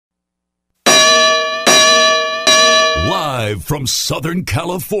Live from Southern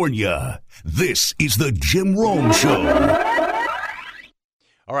California, this is the Jim Rome Show.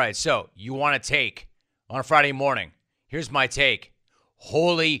 All right, so you want a take on a Friday morning. Here's my take.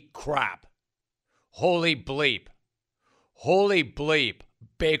 Holy crap. Holy bleep. Holy bleep,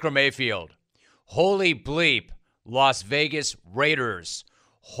 Baker Mayfield. Holy bleep, Las Vegas Raiders.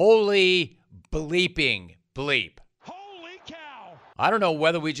 Holy bleeping bleep. Holy cow. I don't know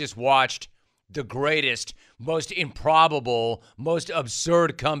whether we just watched the greatest, most improbable, most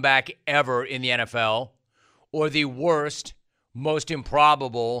absurd comeback ever in the NFL, or the worst, most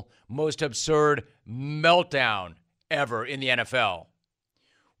improbable, most absurd meltdown ever in the NFL.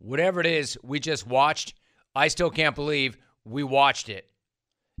 Whatever it is we just watched, I still can't believe we watched it.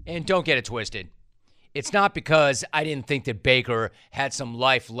 And don't get it twisted. It's not because I didn't think that Baker had some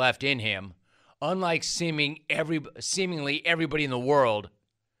life left in him. Unlike seemingly everybody in the world,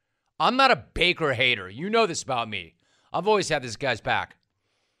 I'm not a Baker hater. You know this about me. I've always had this guy's back.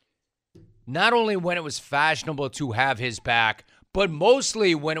 Not only when it was fashionable to have his back, but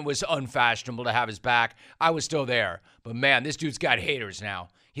mostly when it was unfashionable to have his back, I was still there. But man, this dude's got haters now.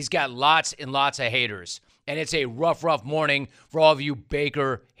 He's got lots and lots of haters. And it's a rough, rough morning for all of you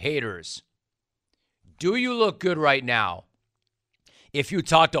Baker haters. Do you look good right now? If you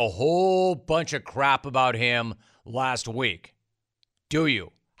talked a whole bunch of crap about him last week, do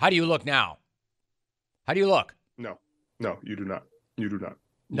you? How do you look now? How do you look? No, you do not. You do not.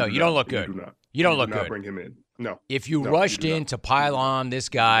 No, you don't look good. You do not. You don't do look not good. Bring him in. No. If you rushed in to pile on this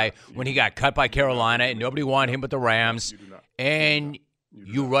guy when he got cut by Carolina and nobody wanted him but the Rams, and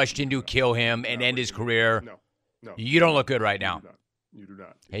you rushed in to kill him and end his career, you don't look good right now. You do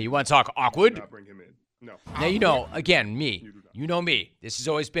not. Hey, you want to talk awkward? Do not bring him in. No. Now, you know, again, me. You know me. This has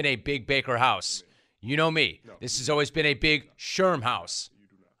always been a big Baker house. You know me. This has always been a big Sherm house.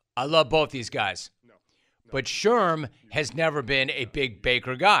 I love both these guys. But Sherm has never been a big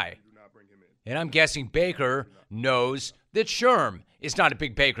Baker guy. And I'm guessing Baker knows that Sherm is not a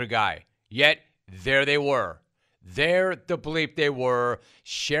big Baker guy. Yet, there they were. There the bleep they were,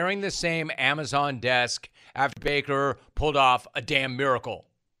 sharing the same Amazon desk after Baker pulled off a damn miracle.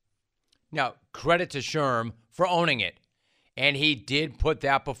 Now, credit to Sherm for owning it. And he did put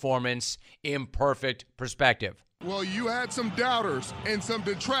that performance in perfect perspective. Well, you had some doubters and some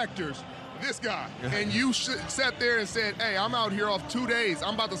detractors. This guy. And you sat there and said, hey, I'm out here off 2 days.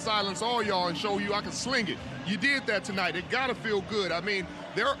 I'm about to silence all y'all and show you I can sling it. You did that tonight. It got to feel good. I mean,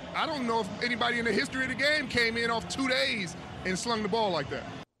 I don't know if anybody in the history of the game came in off 2 days and slung the ball like that.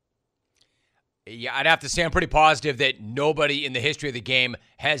 Yeah, I'd have to say I'm pretty positive that nobody in the history of the game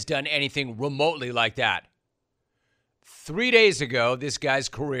has done anything remotely like that. 3 days ago, this guy's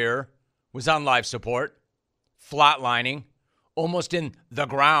career was on life support, flatlining, almost in the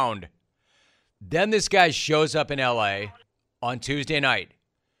ground. Then this guy shows up in L.A. on Tuesday night,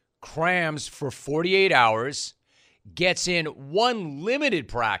 crams for 48 hours, gets in one limited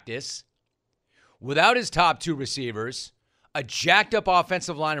practice without his top two receivers, a jacked up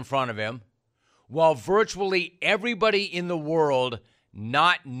offensive line in front of him, while virtually everybody in the world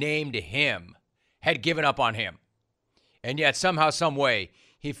not named him had given up on him. And yet somehow, some way,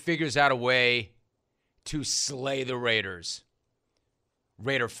 he figures out a way to slay the Raiders.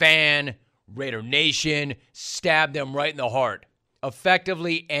 Raider fan, Raider Nation, stabbed them right in the heart,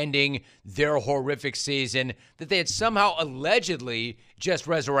 effectively ending their horrific season that they had somehow allegedly just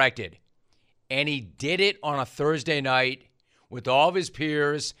resurrected. And he did it on a Thursday night with all of his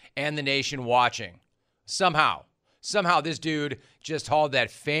peers and the nation watching. Somehow this dude just hauled that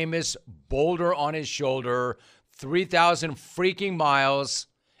famous boulder on his shoulder 3,000 freaking miles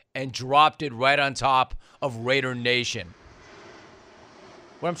and dropped it right on top of Raider Nation.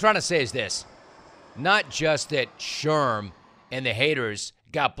 What I'm trying to say is this. Not just that Sherm and the haters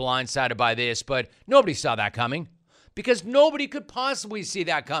got blindsided by this, but nobody saw that coming because nobody could possibly see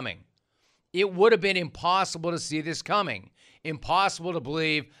that coming. It would have been impossible to see this coming. Impossible to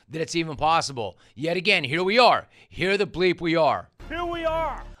believe that it's even possible. Yet again, here we are. Here the bleep we are. Here we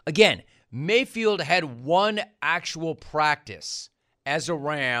are. Again, Mayfield had one actual practice as a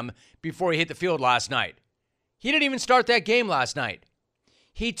Ram before he hit the field last night. He didn't even start that game last night.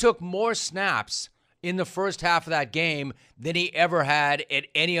 He took more snaps in the first half of that game than he ever had at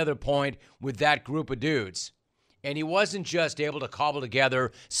any other point with that group of dudes. And he wasn't just able to cobble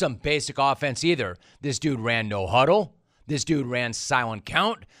together some basic offense either. This dude ran no huddle. This dude ran silent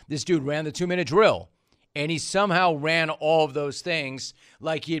count. This dude ran the 2-minute drill. And he somehow ran all of those things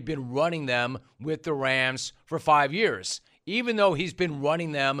like he had been running them with the Rams for 5 years, even though he's been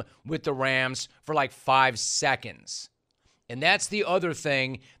running them with the Rams for like 5 seconds. And that's the other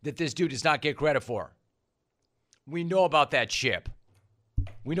thing that this dude does not get credit for. We know about that chip.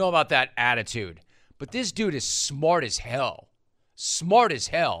 We know about that attitude. But this dude is smart as hell. Smart as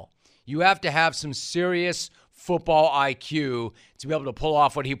hell. You have to have some serious football IQ to be able to pull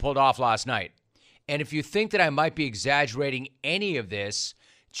off what he pulled off last night. And if you think that I might be exaggerating any of this,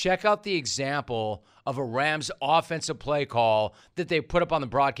 check out the example of a Rams offensive play call that they put up on the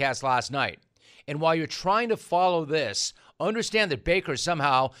broadcast last night. And while you're trying to follow this, understand that Baker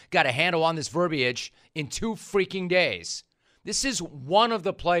somehow got a handle on this verbiage in 2 freaking days. This is one of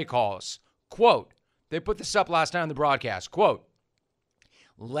the play calls. Quote, they put this up last night on the broadcast. Quote,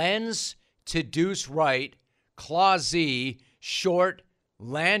 lens to deuce right, claw Z, short,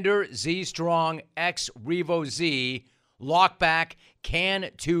 lander Z strong, X Revo Z, lockback, can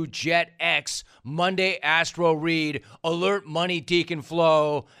to jet X, Monday Astro read, alert money Deacon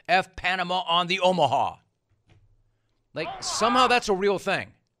flow, F Panama on the Omaha. Like, somehow that's a real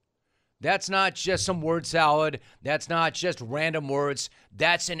thing. That's not just some word salad. That's not just random words.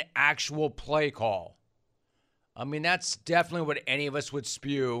 That's an actual play call. I mean, that's definitely what any of us would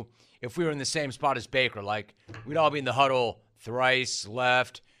spew if we were in the same spot as Baker. Like, we'd all be in the huddle, thrice,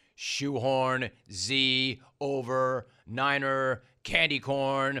 left, shoehorn, Z, over, Niner, candy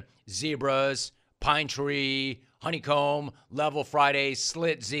corn, zebras, pine tree, honeycomb, level Friday,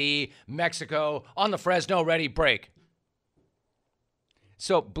 slit Z, Mexico, on the Fresno, ready, break.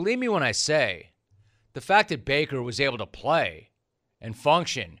 So believe me when I say, the fact that Baker was able to play and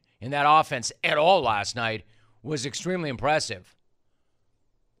function in that offense at all last night was extremely impressive.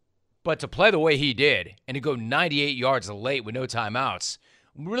 But to play the way he did and to go 98 yards late with no timeouts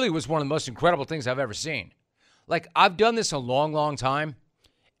really was one of the most incredible things I've ever seen. Like, I've done this a long, long time,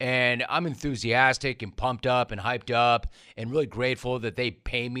 and I'm enthusiastic and pumped up and hyped up and really grateful that they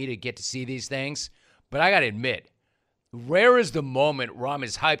pay me to get to see these things. But I got to admit, rare is the moment where I'm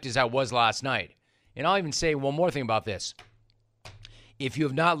as hyped as I was last night. And I'll even say one more thing about this. If you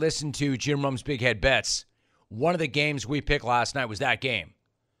have not listened to Jim Rum's Big Head Bets, one of the games we picked last night was that game.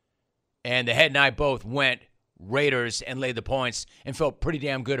 And the head and I both went Raiders and laid the points and felt pretty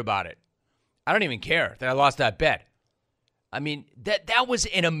damn good about it. I don't even care that I lost that bet. I mean, that was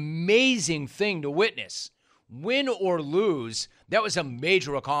an amazing thing to witness. Win or lose, that was a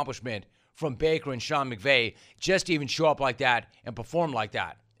major accomplishment from Baker and Sean McVay just to even show up like that and perform like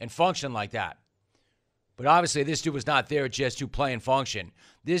that and function like that. But obviously, this dude was not there just to play and function.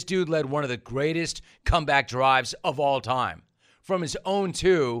 This dude led one of the greatest comeback drives of all time. From his own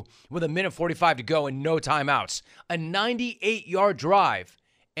 2 with 1:45 to go and no timeouts. A 98-yard drive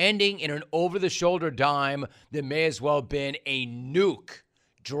ending in an over-the-shoulder dime that may as well have been a nuke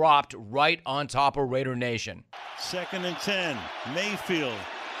dropped right on top of Raider Nation. 2nd and 10. Mayfield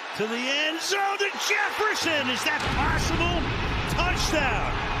to the end zone to Jefferson. Is that possible?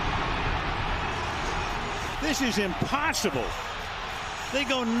 Touchdown. This is impossible. They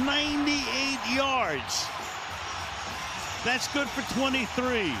go 98 yards. That's good for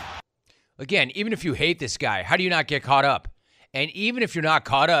 23. Again, even if you hate this guy, how do you not get caught up? And even if you're not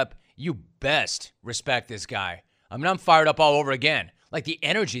caught up, you best respect this guy. I mean, I'm fired up all over again. Like the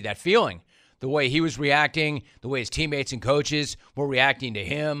energy, that feeling, the way he was reacting, the way his teammates and coaches were reacting to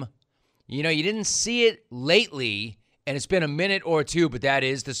him. You know, you didn't see it lately, and it's been a minute or two, but that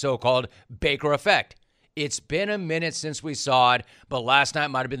is the so-called Baker effect. It's been a minute since we saw it, but last night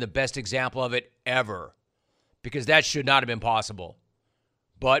might have been the best example of it ever, because that should not have been possible.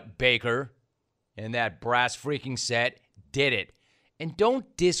 But Baker and that brass freaking set did it. And don't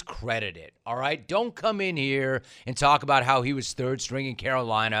discredit it, all right? Don't come in here and talk about how he was third string in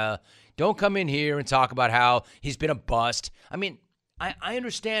Carolina. Don't come in here and talk about how he's been a bust. I mean, I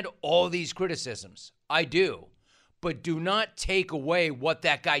understand all these criticisms. I do. But do not take away what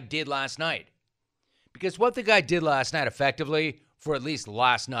that guy did last night. Because what the guy did last night effectively, for at least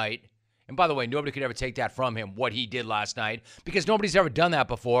last night, and by the way, nobody could ever take that from him, what he did last night, because nobody's ever done that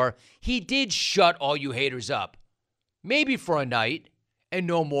before. He did shut all you haters up. Maybe for a night and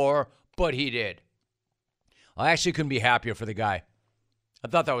no more, but he did. I actually couldn't be happier for the guy. I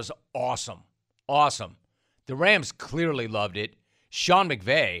thought that was awesome. Awesome. The Rams clearly loved it. Sean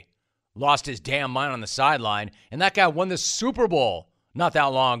McVay lost his damn mind on the sideline, and that guy won the Super Bowl not that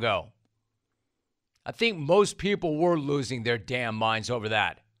long ago. I think most people were losing their damn minds over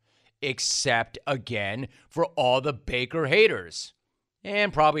that. Except, again, for all the Baker haters.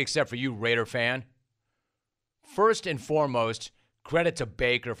 And probably except for you, Raider fan. First and foremost, credit to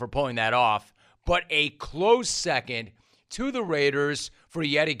Baker for pulling that off, but a close second to the Raiders for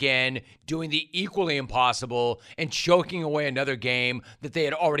yet again doing the equally impossible and choking away another game that they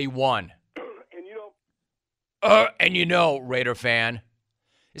had already won. And you know, Raider fan,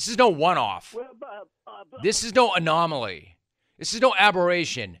 This is no one-off. This is no anomaly. This is no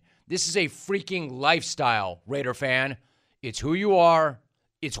aberration. This is a freaking lifestyle, Raider fan. It's who you are.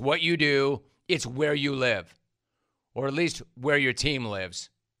 It's what you do. It's where you live, or at least where your team lives.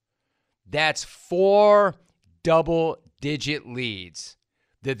 That's 4 double-digit leads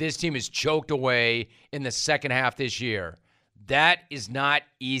that this team has choked away in the second half this year. That is not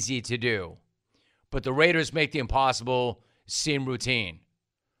easy to do. But the Raiders make the impossible seem routine.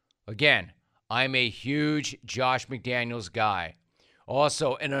 Again, I'm a huge Josh McDaniels guy.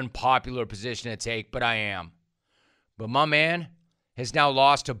 Also an unpopular position to take, but I am. But my man has now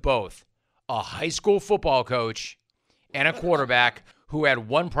lost to both a high school football coach and a quarterback who had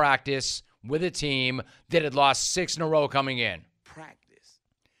one practice with a team that had lost 6 in a row coming in.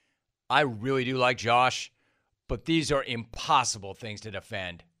 I really do like Josh, but these are impossible things to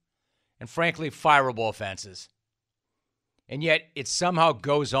defend. And frankly, fireable offenses. And yet, it somehow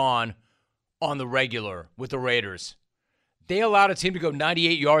goes on the regular with the Raiders. They allowed a team to go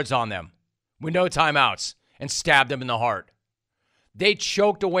 98 yards on them with no timeouts and stabbed them in the heart. They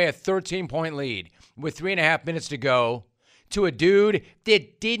choked away a 13-point lead with 3.5 minutes to go to a dude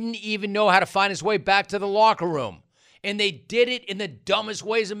that didn't even know how to find his way back to the locker room. And they did it in the dumbest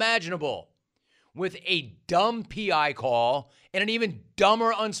ways imaginable, with a dumb PI call and an even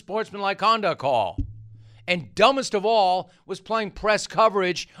dumber unsportsmanlike conduct call. And dumbest of all was playing press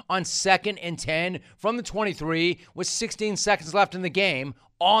coverage on 2nd and 10 from the 23 with 16 seconds left in the game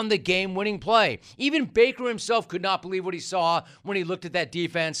on the game-winning play. Even Baker himself could not believe what he saw when he looked at that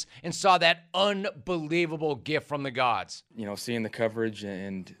defense and saw that unbelievable gift from the gods. You know, seeing the coverage,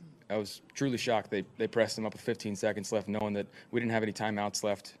 and I was truly shocked. They pressed him up with 15 seconds left, knowing that we didn't have any timeouts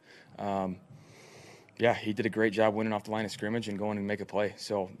left. Yeah, he did a great job winning off the line of scrimmage and going and make a play.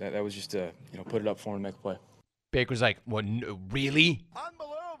 So that was just to, put it up for him and make a play. Baker's like, what, really?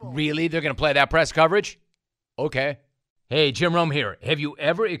 Unbelievable. Really? They're going to play that press coverage? Okay. Hey, Jim Rome here. Have you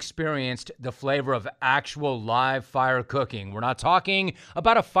ever experienced the flavor of actual live fire cooking? We're not talking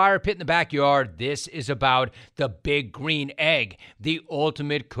about a fire pit in the backyard. This is about the Big Green Egg, the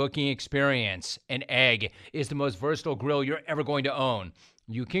ultimate cooking experience. An egg is the most versatile grill you're ever going to own.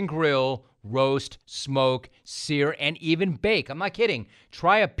 You can grill, roast, smoke, sear, and even bake. I'm not kidding.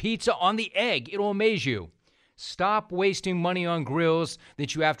 Try a pizza on the egg. It'll amaze you. Stop wasting money on grills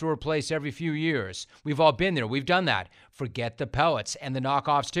that you have to replace every few years. We've all been there. We've done that. Forget the pellets and the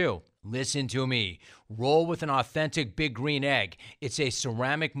knockoffs too. Listen to me. Roll with an authentic Big Green Egg. It's a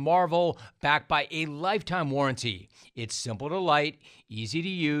ceramic marvel backed by a lifetime warranty. It's simple to light, easy to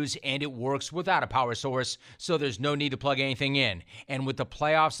use, and it works without a power source, so there's no need to plug anything in. And with the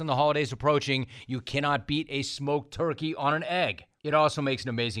playoffs and the holidays approaching, you cannot beat a smoked turkey on an egg. It also makes an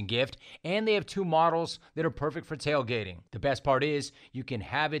amazing gift, and they have 2 models that are perfect for tailgating. The best part is you can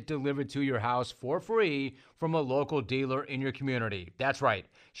have it delivered to your house for free from a local dealer in your community. That's right.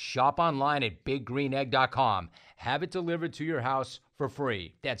 Shop online at biggreenegg.com. Have it delivered to your house for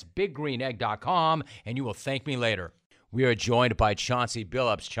free. That's biggreenegg.com, and you will thank me later. We are joined by Chauncey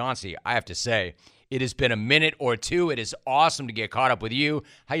Billups. Chauncey, I have to say, it has been a minute or two. It is awesome to get caught up with you.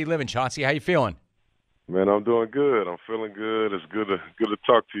 How you living, Chauncey? How you feeling? Man, I'm doing good. I'm feeling good. It's good to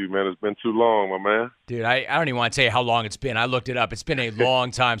talk to you, man. It's been too long, my man. Dude, I don't even want to tell you how long it's been. I looked it up. It's been a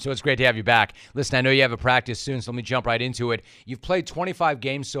long time, so it's great to have you back. Listen, I know you have a practice soon, so let me jump right into it. You've played 25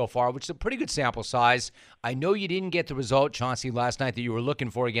 games so far, which is a pretty good sample size. I know you didn't get the result, Chauncey, last night that you were looking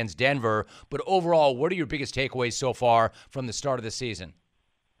for against Denver, but overall, what are your biggest takeaways so far from the start of the season?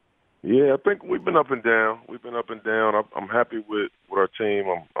 Yeah, I think we've been up and down. I'm happy with our team.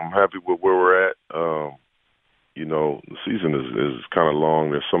 I'm happy with where we're at. The season is kind of long.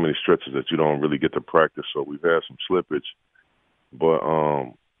 There's so many stretches that you don't really get to practice, so we've had some slippage. But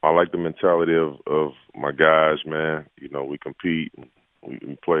I like the mentality of my guys, man. We compete,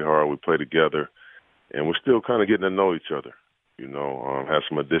 we play hard, we play together, and we're still kind of getting to know each other. Have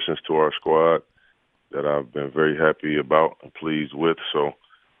some additions to our squad that I've been very happy about and pleased with. So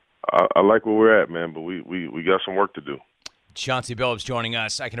I like where we're at, man, but we got some work to do. Chauncey Billups joining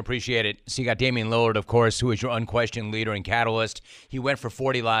us. I can appreciate it. So you got Damian Lillard, of course, who is your unquestioned leader and catalyst. He went for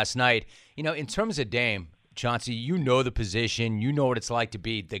 40 last night. In terms of Dame, Chauncey, you know the position. You know what it's like to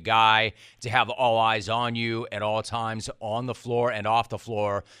be the guy, to have all eyes on you at all times, on the floor and off the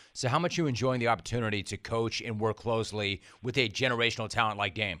floor. So how much are you enjoying the opportunity to coach and work closely with a generational talent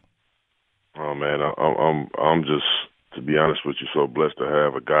like Dame? Oh, man, I'm just, to be honest with you, so blessed to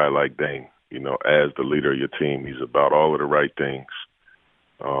have a guy like Dame. As the leader of your team. He's about all of the right things,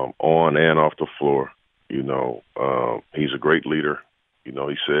 on and off the floor. He's a great leader. He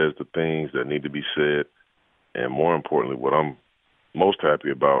says the things that need to be said. And more importantly, what I'm most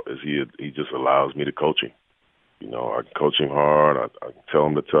happy about is he just allows me to coach him. You know, I can coach him hard. I can tell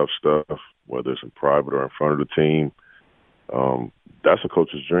him the tough stuff, whether it's in private or in front of the team. That's a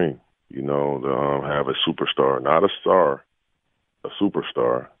coach's dream, you know, to have a superstar, not a star, a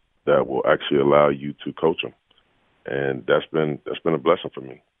superstar that will actually allow you to coach him. And that's been a blessing for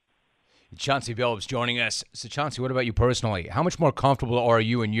me. Chauncey Billups joining us. So, Chauncey, what about you personally? How much more comfortable are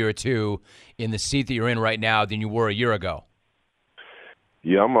you in year two in the seat that you're in right now than you were a year ago?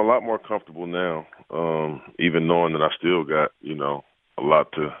 Yeah, I'm a lot more comfortable now, even knowing that I still got, you know, a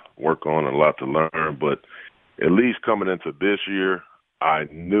lot to work on and a lot to learn. But at least coming into this year, I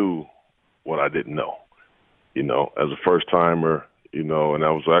knew what I didn't know. You know, as a first-timer, you know, and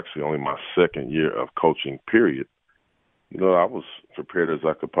that was actually only my second year of coaching, period. You know, I was prepared as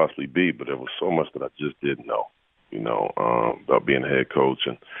I could possibly be, but there was so much that I just didn't know, you know, about being a head coach.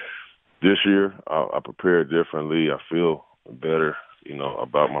 And this year, I prepared differently. I feel better, you know,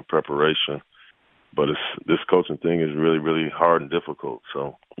 about my preparation. But this coaching thing is really, really hard and difficult.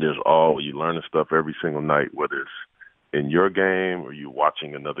 So you're learning stuff every single night, whether it's in your game or you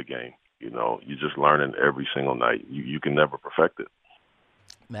watching another game. You know, you're just learning every single night. You can never perfect it.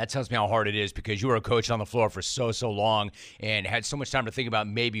 That tells me how hard it is because you were a coach on the floor for so long and had so much time to think about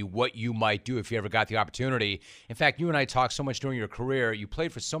maybe what you might do if you ever got the opportunity. In fact, you and I talked so much during your career. You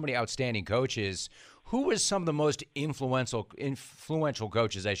played for so many outstanding coaches. Who was some of the most influential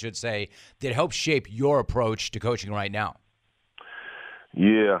coaches, I should say, that helped shape your approach to coaching right now?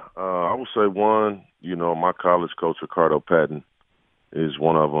 Yeah, I would say one, you know, my college coach, Ricardo Patton, is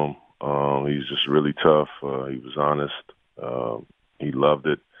one of them. He's just really tough. He was honest. He loved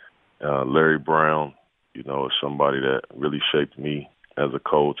it. Larry Brown, you know, is somebody that really shaped me as a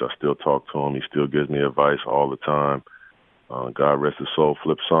coach. I still talk to him. He still gives me advice all the time. God rest his soul,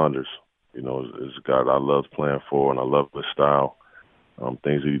 Flip Saunders, you know, is a guy that I love playing for, and I love his style.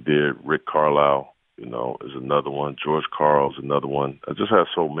 Things that he did. Rick Carlisle, you know, is another one. George Karl is another one. I just have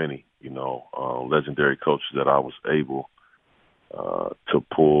so many, you know, legendary coaches that I was able to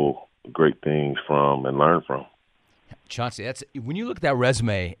pull great things from and learn from. Chauncey, when you look at that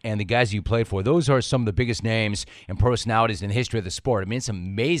resume and the guys you played for, those are some of the biggest names and personalities in the history of the sport. I mean, it's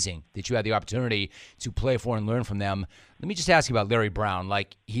amazing that you had the opportunity to play for and learn from them. Let me just ask you about Larry Brown.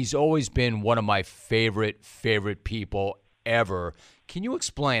 Like, he's always been one of my favorite people ever. Can you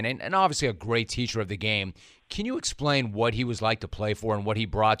explain, and obviously a great teacher of the game, can you explain what he was like to play for and what he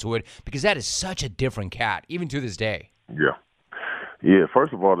brought to it? Because that is such a different cat, even to this day. Yeah,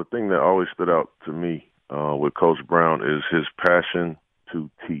 first of all, the thing that always stood out to me with Coach Brown is his passion to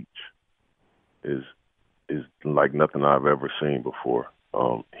teach is like nothing I've ever seen before.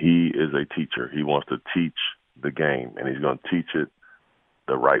 He is a teacher. He wants to teach the game, and he's going to teach it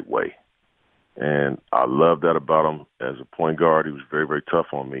the right way. And I love that about him. As a point guard, he was very, very tough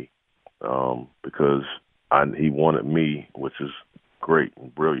on me because he wanted me, which is great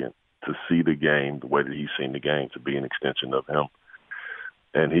and brilliant, to see the game the way that he's seen the game, to be an extension of him.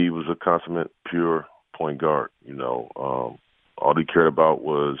 And he was a consummate, pure point guard. You know, all he cared about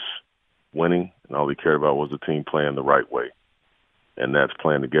was winning, and all he cared about was the team playing the right way. And that's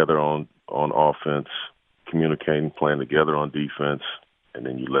playing together on offense, communicating, playing together on defense, and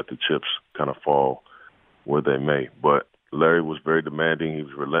then you let the chips kind of fall where they may. But Larry was very demanding. He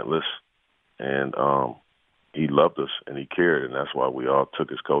was relentless, and he loved us, and he cared, and that's why we all took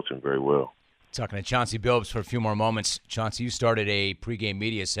his coaching very well. Talking to Chauncey Billups for a few more moments. Chauncey, you started a pregame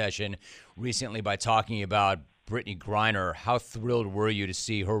media session recently by talking about Brittney Griner. How thrilled were you to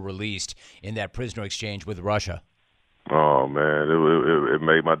see her released in that prisoner exchange with Russia? Oh, man, it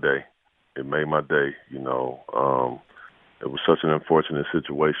made my day. It made my day, you know. It was such an unfortunate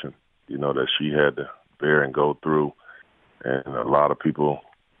situation, you know, that she had to bear and go through. And a lot of people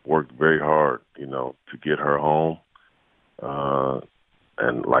worked very hard, you know, to get her home.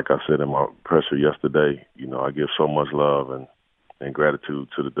 And like I said in my presser yesterday, you know, I give so much love and gratitude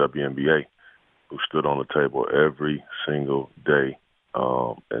to the WNBA, who stood on the table every single day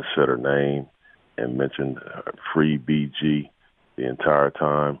and said her name and mentioned Free BG the entire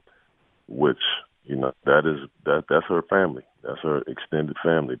time, which, you know, that's her family. That's her extended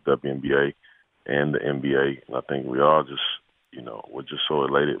family, WNBA and the NBA. And I think we all just, you know, we're just so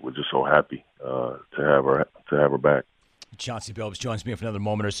elated. We're just so happy to have her back. Chauncey Billups joins me for another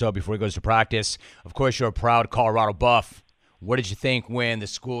moment or so before he goes to practice. Of course, you're a proud Colorado Buff. What did you think when the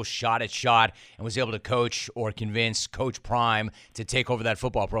school shot its shot and was able to coach or convince Coach Prime to take over that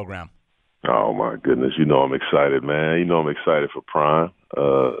football program? Oh, my goodness. You know I'm excited, man. You know I'm excited for Prime.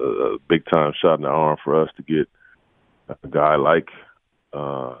 A big-time shot in the arm for us to get a guy like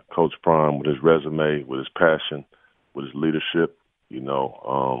Coach Prime with his resume, with his passion, with his leadership,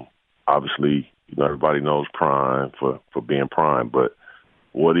 Obviously, everybody knows Prime for being Prime, but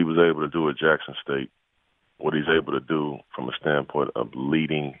what he was able to do at Jackson State, what he's able to do from a standpoint of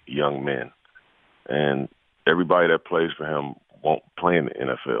leading young men, and everybody that plays for him won't play in the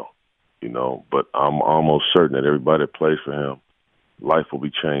NFL, but I'm almost certain that everybody that plays for him, life will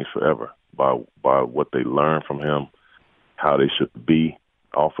be changed forever by what they learn from him, how they should be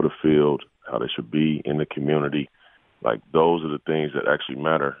off of the field, how they should be in the community. Like, those are the things that actually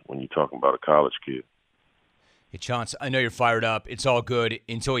matter when you're talking about a college kid. Hey, Chance, I know you're fired up. It's all good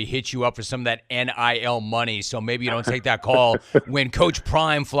until he hits you up for some of that NIL money, so maybe you don't take that call when Coach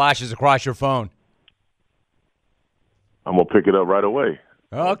Prime flashes across your phone. I'm going to pick it up right away.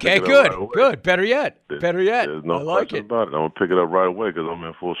 Okay, good, good. Better yet. There's no question about it. I'm going to pick it up right away because I'm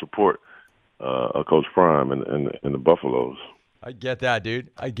in full support of Coach Prime and the Buffaloes. I get that, dude.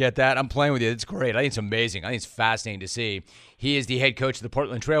 I get that. I'm playing with you. It's great. I think it's amazing. I think it's fascinating to see. He is the head coach of the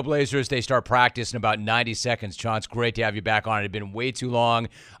Portland Trail Blazers. They start practice in about 90 seconds. Chauncey, great to have you back on. It had been way too long.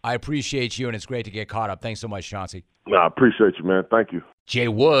 I appreciate you, and it's great to get caught up. Thanks so much, Chauncey. No, I appreciate you, man. Thank you. Jay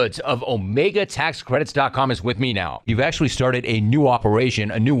Woods of OmegaTaxCredits.com is with me now. You've actually started a new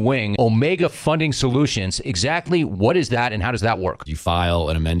operation, a new wing, Omega Funding Solutions. Exactly what is that and how does that work? You file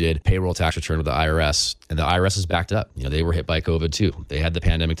an amended payroll tax return with the IRS, and the IRS is backed up. They were hit by COVID too. They had the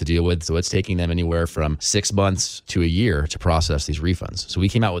pandemic to deal with, so it's taking them anywhere from 6 months to a year to process these refunds. So we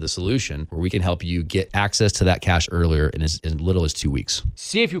came out with a solution where we can help you get access to that cash earlier in as little as 2 weeks.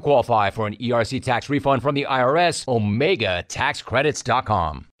 See if you qualify for an ERC tax refund from the IRS, OmegaTaxCredits.com.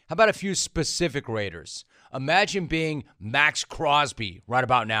 How about a few specific Raiders? Imagine being Max Crosby right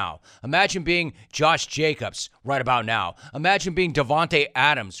about now. Imagine being Josh Jacobs right about now. Imagine being Devontae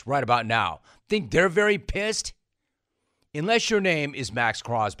Adams right about now. Think they're very pissed? Unless your name is Max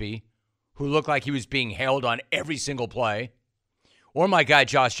Crosby, who looked like he was being held on every single play, or my guy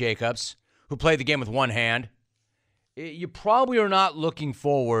Josh Jacobs, who played the game with one hand, you probably are not looking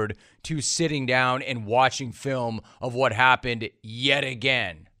forward to sitting down and watching film of what happened yet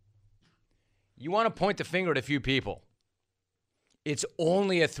again. You want to point the finger at a few people. It's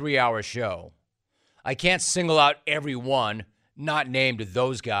only a 3-hour show. I can't single out every one, not named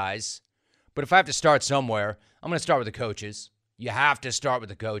those guys. But if I have to start somewhere, I'm going to start with the coaches. You have to start with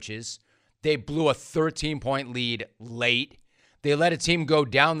the coaches. They blew a 13-point lead late. They let a team go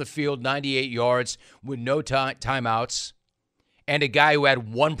down the field 98 yards with no timeouts, and a guy who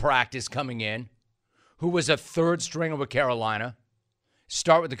had one practice coming in, who was a third stringer with Carolina.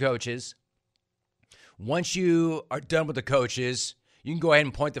 Start with the coaches. Once you are done with the coaches, you can go ahead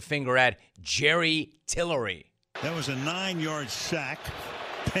and point the finger at Jerry Tillery. That was a 9-yard sack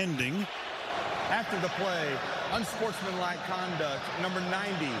pending. After the play, unsportsmanlike conduct, number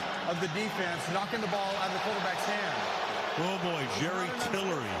 90 of the defense, knocking the ball out of the quarterback's hand. Oh, boy, Jerry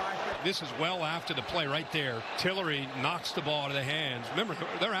Tillery. This is well after the play right there. Tillery knocks the ball out of the hands. Remember,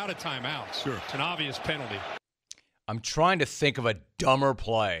 they're out of timeouts. Sure. It's an obvious penalty. I'm trying to think of a dumber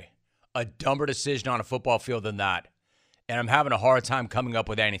play, a dumber decision on a football field than that, and I'm having a hard time coming up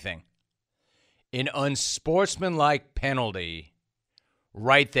with anything. An unsportsmanlike penalty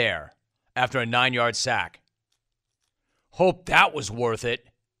right there after a 9-yard sack. Hope that was worth it.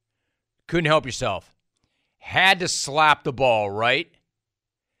 Couldn't help yourself. Had to slap the ball, right?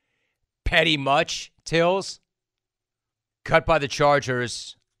 Petty much, Tills? Cut by the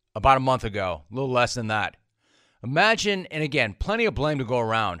Chargers about a month ago. A little less than that. Imagine, and again, plenty of blame to go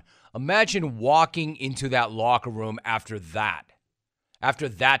around. Imagine walking into that locker room after that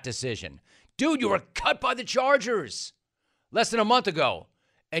decision. Dude, you were cut by the Chargers less than a month ago,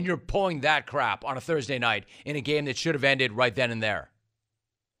 and you're pulling that crap on a Thursday night in a game that should have ended right then and there.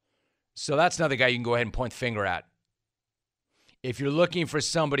 So that's another guy you can go ahead and point the finger at. If you're looking for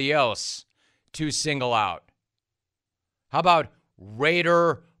somebody else to single out, how about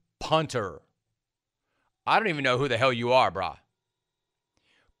Raider punter? I don't even know who the hell you are, brah.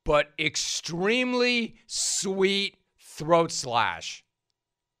 But extremely sweet throat slash.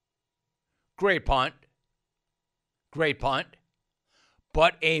 Great punt. Great punt.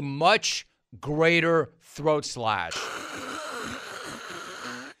 But a much greater throat slash.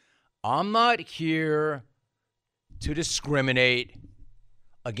 I'm not here to discriminate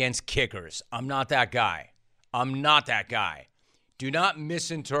against kickers. I'm not that guy. Do not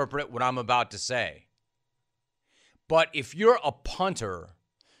misinterpret what I'm about to say. But if you're a punter,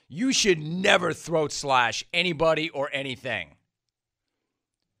 you should never throat slash anybody or anything.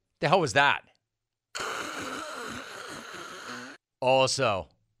 The hell was that? Also,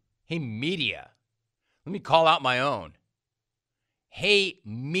 hey, media. Let me call out my own. Hey,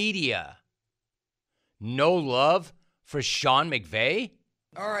 media. No love for Sean McVay?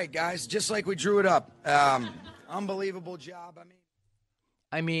 All right, guys, just like we drew it up. Unbelievable job.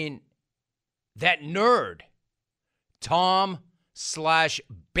 I mean, that nerd,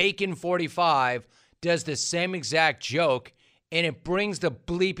 Tom/Bacon45, does the same exact joke, and it brings the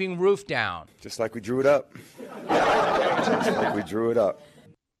bleeping roof down. Just like we drew it up. Just like we drew it up.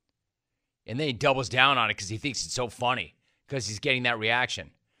 And then he doubles down on it because he thinks it's so funny because he's getting that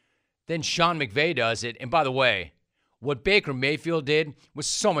reaction. Then Sean McVay does it. And by the way, what Baker Mayfield did was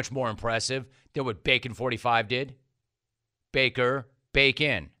so much more impressive than what Bacon45 did. Baker,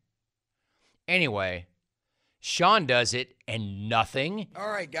 Bacon. Anyway, Sean does it and nothing. All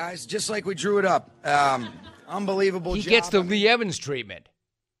right, guys, just like we drew it up. Unbelievable job. He gets the Lee Evans treatment.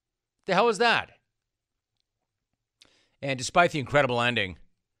 The hell is that? And despite the incredible ending,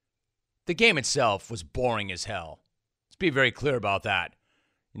 the game itself was boring as hell. Let's be very clear about that.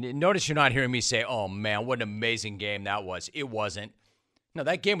 Notice you're not hearing me say, oh, man, what an amazing game that was. It wasn't. No,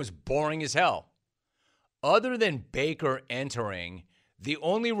 that game was boring as hell. Other than Baker entering, the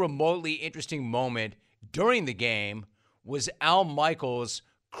only remotely interesting moment during the game was Al Michaels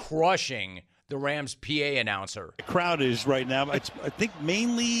crushing the Rams PA announcer. The crowd is right now. It's, I think,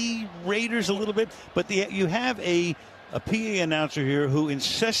 mainly Raiders a little bit, but you have a PA announcer here who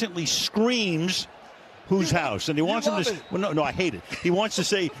incessantly screams, "Whose house?" And he wants him to. Well, no, I hate it. He wants to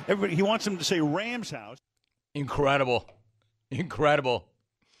say everybody. He wants him to say Rams house. Incredible.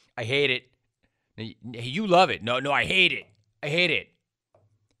 I hate it. You love it. No, I hate it. I hate it.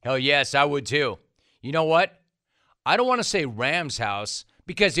 Hell yes, I would too. You know what? I don't want to say Rams house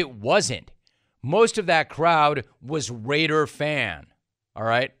because it wasn't. Most of that crowd was Raider fan. All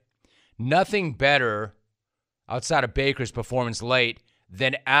right? Nothing better outside of Baker's performance late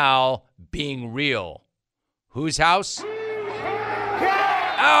than Al being real. Whose house?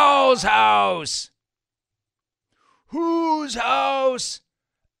 Al's house. Whose house?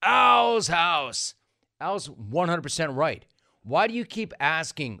 Al's house. Al's 100% right. Why do you keep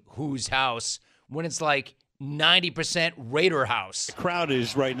asking whose house when it's like 90% Raider house? The crowd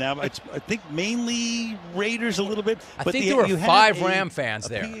is right now. It's, I think, mainly Raiders a little bit. I but think there were 5 Ram fans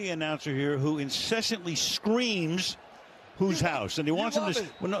there. A PA announcer here who incessantly screams, "Whose house?" And he wants him to.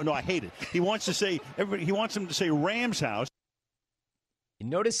 Well, no, I hate it. He wants to say everybody. He wants him to say Rams house.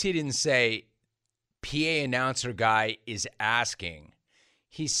 Notice he didn't say PA announcer guy is asking.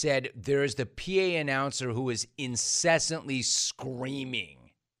 He said there's the PA announcer who is incessantly screaming.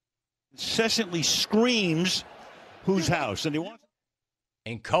 Incessantly screams, "Whose house?" And he wants.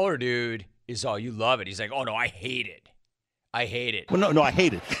 And Color Dude is all, you love it. He's like, oh no, I hate it. I hate it. Well, no, I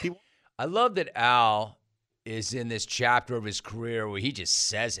hate it. I love that Al is in this chapter of his career where he just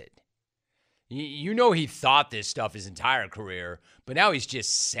says it. You know he thought this stuff his entire career, but now he's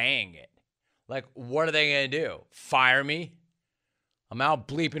just saying it. Like, what are they going to do? Fire me? I'm out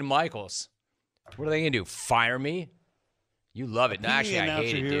bleeping Michaels. What are they going to do? Fire me? You love it. No, actually, I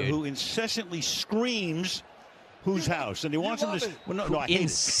hate it, dude. Who incessantly screams, "Whose house?" And he wants him to. Well, no, I hate it.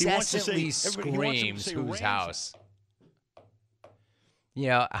 Incessantly screams, "Whose house?" You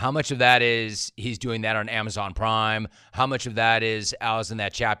know, how much of that is he's doing that on Amazon Prime? How much of that is Al's in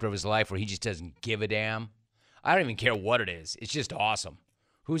that chapter of his life where he just doesn't give a damn? I don't even care what it is. It's just awesome.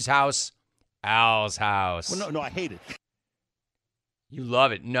 Whose house? Al's house. Well, no, I hate it. You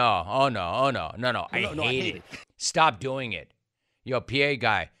love it. No. Oh, no. I hate it. Stop doing it. Yo, PA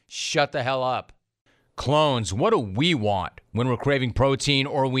guy, shut the hell up. Clones, what do we want when we're craving protein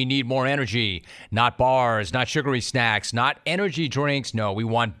or we need more energy? Not bars, not sugary snacks, not energy drinks. No, we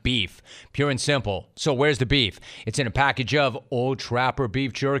want beef. Pure and simple. So where's the beef? It's in a package of Old Trapper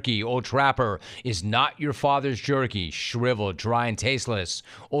beef jerky. Old Trapper is not your father's jerky, shriveled, dry, and tasteless.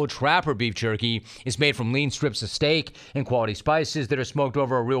 Old Trapper beef jerky is made from lean strips of steak and quality spices that are smoked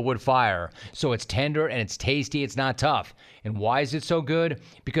over a real wood fire. So it's tender and it's tasty. It's not tough. And why is it so good?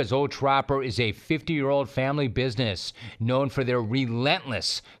 Because Old Trapper is a 50-year-old family business known for their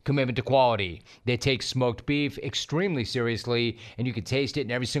relentless commitment to quality. They take smoked beef extremely seriously, and you can taste it in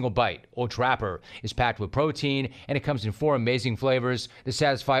every single bite. Old Trapper is packed with protein, and it comes in 4 amazing flavors that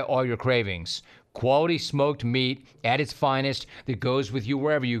satisfy all your cravings. Quality smoked meat at its finest that goes with you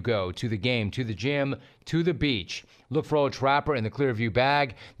wherever you go, to the game, to the gym, to the beach. Look for Old Trapper in the Clearview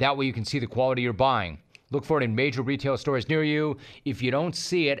bag. That way you can see the quality you're buying. Look for it in major retail stores near you. If you don't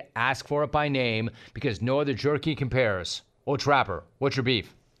see it, ask for it by name because no other jerky compares. Old Trapper, what's your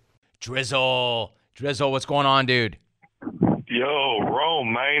beef? Drizzle, what's going on, dude? Yo,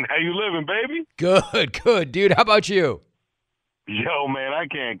 Rome, man. How you living, baby? Good, dude. How about you? Yo, man, I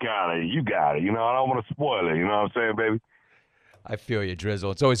can't count it. You got it. You know, I don't want to spoil it. You know what I'm saying, baby? I feel you,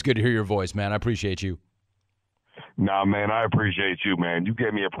 Drizzle. It's always good to hear your voice, man. I appreciate you. Nah, man, I appreciate you, man. You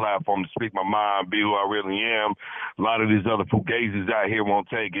gave me a platform to speak my mind, be who I really am. A lot of these other fugazis out here won't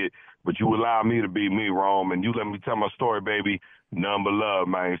take it, but you allow me to be me, Rome, and you let me tell my story, baby. None but love,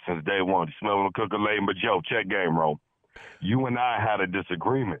 man, since day one. You smell the cooker late, but yo, check game, Rome. You and I had a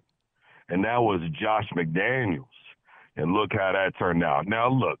disagreement, and that was Josh McDaniels. And look how that turned out. Now,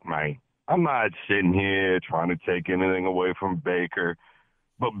 look, man, I'm not sitting here trying to take anything away from Baker,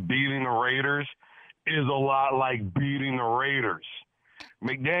 but beating the Raiders is a lot like beating the Raiders.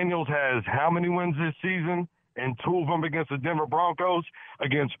 McDaniels has how many wins this season? And 2 of them against the Denver Broncos,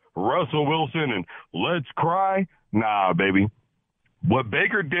 against Russell Wilson, and let's cry? Nah, baby. What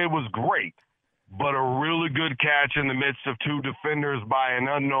Baker did was great, but a really good catch in the midst of 2 defenders by an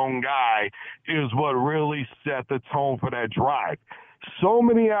unknown guy is what really set the tone for that drive. So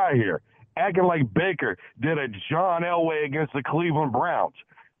many out here acting like Baker did a John Elway against the Cleveland Browns.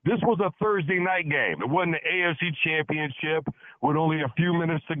 This was a Thursday night game. It wasn't the AFC Championship with only a few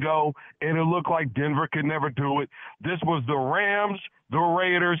minutes to go, and it looked like Denver could never do it. This was the Rams, the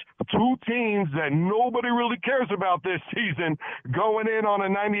Raiders, 2 teams that nobody really cares about this season, going in on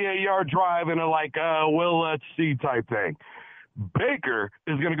a 98-yard drive and a well, let's see type thing. Baker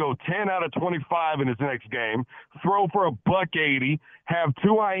is going to go 10 out of 25 in his next game, throw for $180, have 2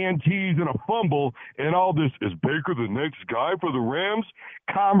 INTs and a fumble, and all this, is Baker the next guy for the Rams?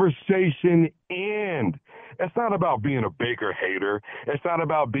 Conversation end. It's not about being a Baker hater. It's not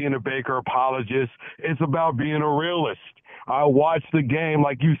about being a Baker apologist. It's about being a realist. I watched the game.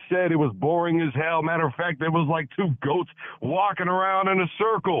 Like you said, it was boring as hell. Matter of fact, it was like 2 goats walking around in a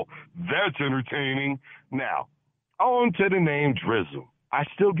circle. That's entertaining. Now, on to the name Drizzle. I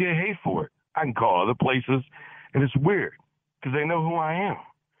still get hate for it. I can call other places, and it's weird because they know who I am.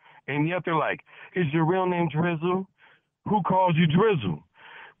 And yet they're like, is your real name Drizzle? Who calls you Drizzle?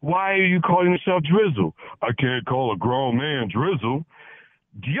 Why are you calling yourself Drizzle? I can't call a grown man Drizzle.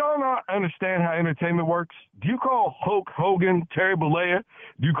 Do y'all not understand how entertainment works? Do you call Hulk Hogan Terry Bollea?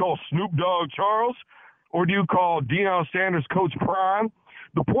 Do you call Snoop Dogg Charles? Or do you call Deion Sanders Coach Prime?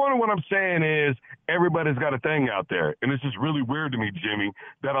 The point of what I'm saying is everybody's got a thing out there. And it's just really weird to me, Jimmy,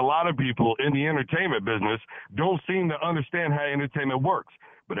 that a lot of people in the entertainment business don't seem to understand how entertainment works.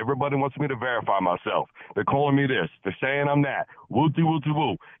 But everybody wants me to verify myself. They're calling me this. They're saying I'm that.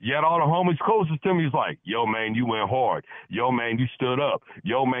 Woo-woo-woo. Yet all the homies closest to me is like, yo, man, you went hard. Yo, man, you stood up.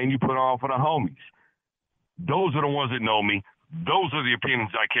 Yo, man, you put on for the homies. Those are the ones that know me. Those are the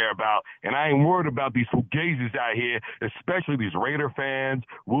opinions I care about, and I ain't worried about these fugazis out here, especially these Raider fans.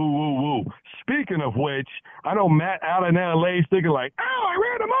 Woo-woo-woo. Speaking of which, I know Matt out in L.A. is thinking like, oh, I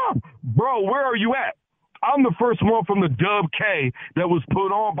ran him off. Bro, where are you at? I'm the first one from the Dub K that was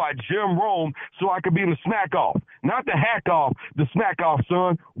put on by Jim Rome so I could be in the smack off. Not the hack off, the smack off,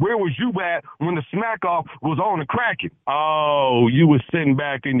 son. Where was you at when the smack off was on the cracking? Oh, you was sitting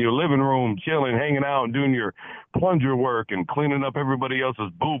back in your living room, chilling, hanging out, and doing your plunger work and cleaning up everybody else's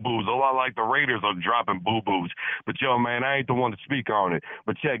boo-boos. A lot like the Raiders are dropping boo-boos. But, yo, man, I ain't the one to speak on it.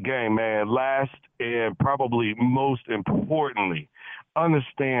 But check game, man. Last and probably most importantly,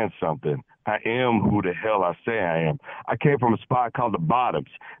 understand something. I am who the hell I say I am. I came from a spot called the Bottoms,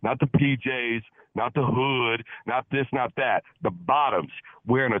 not the PJs, not the hood, not this, not that. The Bottoms,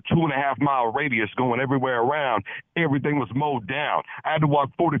 where in a 2.5-mile radius going everywhere around, everything was mowed down. I had to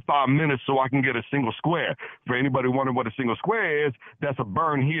walk 45 minutes so I can get a single square. For anybody wondering what a single square is, that's a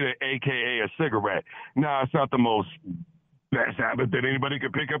burn heater, a.k.a. a cigarette. Now, it's not the most best habit that anybody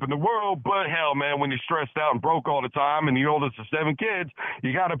could pick up in the world, but hell, man, when you're stressed out and broke all the time and you're oldest of 7 kids,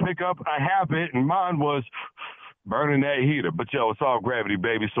 you got to pick up a habit, and mine was burning that heater. But, yo, it's all gravity,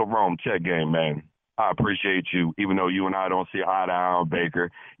 baby. So, Rome, check game, man. I appreciate you, even though you and I don't see eye to eye on Baker.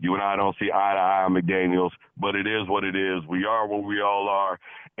 You and I don't see eye to eye on McDaniels, but it is what it is. We are what we all are.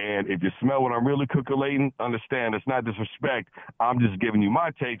 And if you smell what I'm really cooking, understand it's not disrespect. I'm just giving you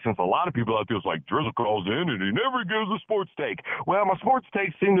my take, since a lot of people out there is like, Drizzle calls in and he never gives a sports take. Well, my sports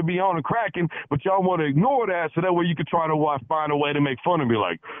takes seem to be on and cracking, but y'all want to ignore that so that way you can try to find a way to make fun of me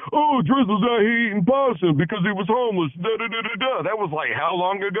like, oh, Drizzle's out here eating possum because he was homeless. Da-da-da-da-da. That was like how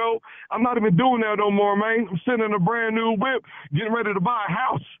long ago? I'm not even doing that no more, man. I'm sitting in a brand new whip, getting ready to buy a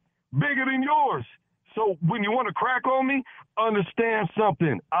house bigger than yours. So when you want to crack on me, understand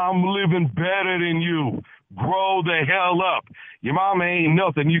something. I'm living better than you. Grow the hell up. Your mama ain't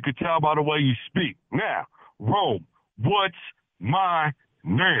nothing you can tell by the way you speak. Now, Rome, what's my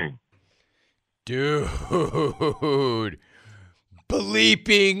name? Dude.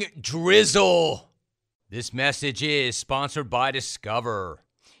 Bleeping Drizzle. This message is sponsored by Discover.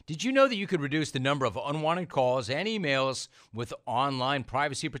 Did you know that you could reduce the number of unwanted calls and emails with online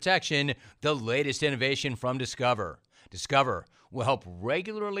privacy protection, the latest innovation from Discover? Discover will help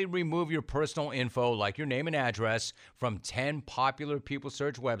regularly remove your personal info like your name and address from 10 popular people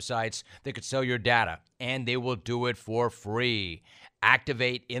search websites that could sell your data, and they will do it for free.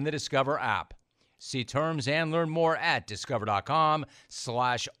 Activate in the Discover app. See terms and learn more at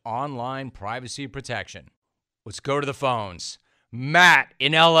discover.com/online privacy protection. Let's go to the phones. Matt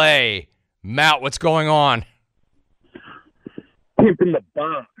in LA. Matt, what's going on? Pimping the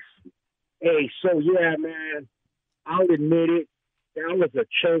box. Hey, so yeah, man, I'll admit it. That was a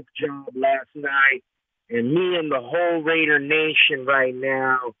choke job last night. And me and the whole Raider Nation right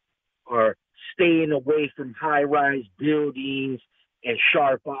now are staying away from high-rise buildings and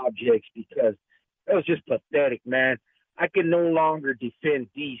sharp objects because that was just pathetic, man. I can no longer defend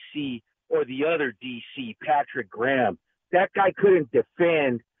D.C. or the other D.C., Patrick Graham. That guy couldn't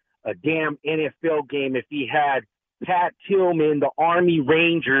defend a damn NFL game if he had Pat Tillman, the Army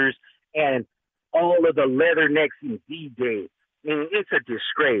Rangers, and all of the leathernecks in D-Day. I mean, it's a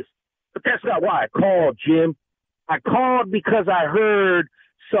disgrace. But that's not why I called, Jim. I called because I heard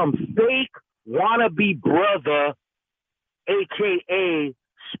some fake wannabe brother, a.k.a.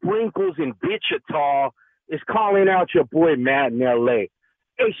 Sprinkles in Wichita, is calling out your boy Matt in L.A.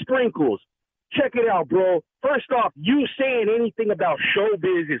 Hey, Sprinkles, check it out, bro. First off, you saying anything about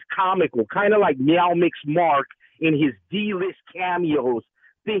showbiz is comical, kind of like Meow Mix Mark in his D-list cameos,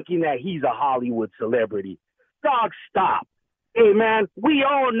 thinking that he's a Hollywood celebrity. Dog, stop. Hey, man, we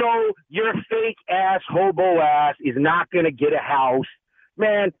all know your fake-ass, hobo-ass is not going to get a house.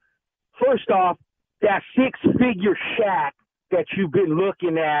 Man, first off, that six-figure shack that you've been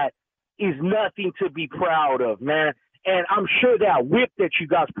looking at is nothing to be proud of, man. And I'm sure that whip that you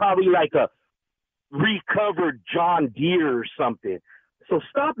got's probably like a recovered John Deere or something. So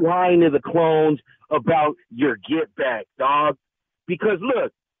stop lying to the clones about your get back, dog. Because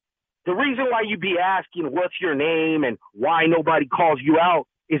look, the reason why you be asking what's your name and why nobody calls you out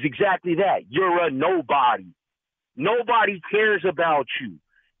is exactly that. You're a nobody. Nobody cares about you.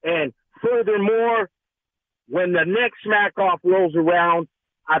 And furthermore, when the next smack off rolls around,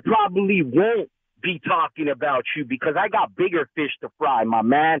 I probably won't be talking about you because I got bigger fish to fry, my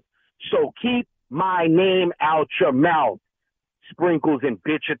man. So keep my name out your mouth, Sprinkles in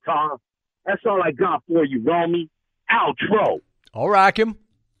Wichita. That's all I got for you, Romy. Outro. I'll rack him.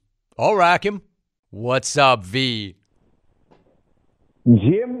 What's up, V?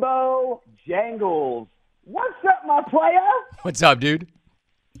 Jimbo Jangles. What's up, my player? What's up, dude?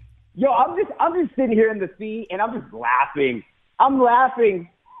 Yo, I'm just sitting here in the seat and I'm just laughing. I'm laughing.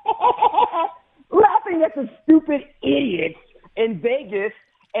 Laughing at the stupid idiots in Vegas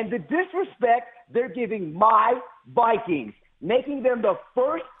and the disrespect they're giving my Vikings, making them the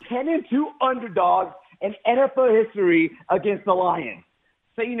first 10-2 underdogs in NFL history against the Lions.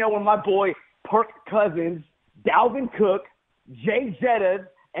 So, you know, when my boy Kirk Cousins, Dalvin Cook, Jay Jettas,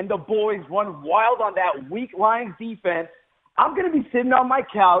 and the boys run wild on that weak Lions defense, I'm going to be sitting on my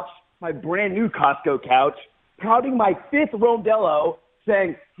couch, my brand new Costco couch, counting my fifth Rodello,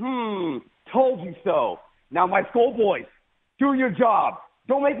 saying, told you so. Now, my schoolboys, do your job.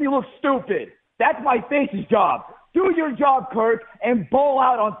 Don't make me look stupid. That's my face's job. Do your job, Kirk, and bowl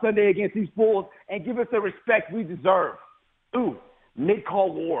out on Sunday against these fools and give us the respect we deserve. Ooh,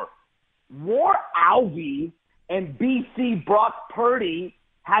 mid-call war. War Alvy and BC Brock Purdy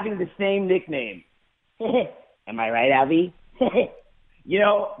having the same nickname. Am I right, Alvy? You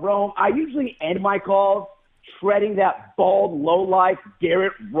know, Rome, I usually end my calls treading that bald, low-life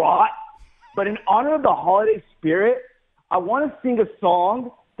Garrett Rott. But in honor of the holiday spirit, I want to sing a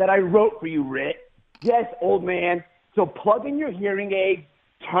song that I wrote for you, Rick. Yes, old man. So plug in your hearing aids,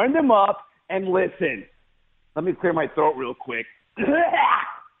 turn them up, and listen. Let me clear my throat real quick.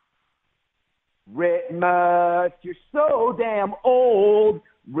 Ritmus, you're so damn old.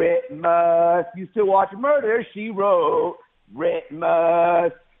 Ritmus, used to watch Murder, She Wrote.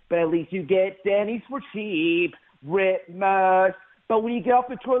 Ritmus, but at least you get Denny's for cheap. Ritmus, but when you get off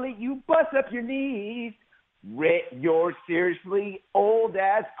the toilet, you bust up your knees. Rit, you're seriously old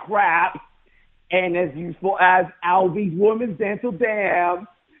as crap. And as useful as Alvy's woman's dental dam.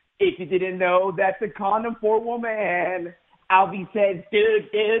 If you didn't know, that's a condom for woman. Alvy said, dude,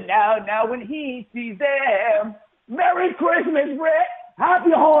 now when he sees them. Merry Christmas, Rick.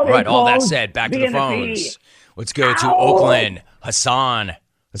 Happy holidays. Right, all that said, back to the phones. Let's go to Oakland. Hassan.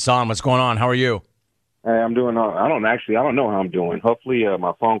 Hassan, what's going on? How are you? Hey, I'm doing. I don't know how I'm doing. Hopefully,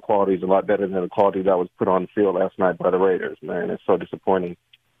 my phone quality is a lot better than the quality that was put on the field last night by the Raiders. Man, it's so disappointing.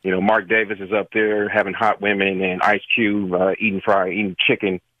 You know, Mark Davis is up there having hot women and Ice Cube eating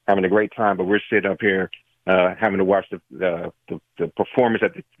chicken having a great time, but we're sitting up here having to watch the performance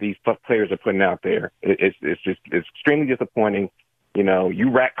that these players are putting out there. It's extremely disappointing. You know, you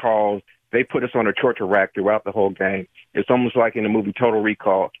rack calls. They put us on a torture rack throughout the whole game. It's almost like in the movie Total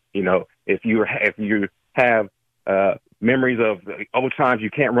Recall. You know, if you have memories of old times, you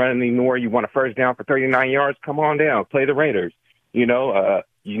can't run anymore. You want a first down for 39 yards. Come on down, play the Raiders. You know,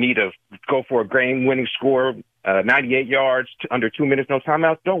 you need to go for a game-winning score, 98 yards, under 2 minutes, no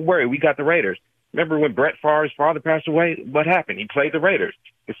timeouts. Don't worry, we got the Raiders. Remember when Brett Favre's father passed away? What happened? He played the Raiders.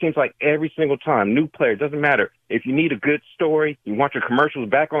 It seems like every single time, new player, doesn't matter. If you need a good story, you want your commercials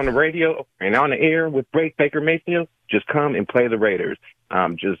back on the radio and on the air with Baker Mayfield, just come and play the Raiders.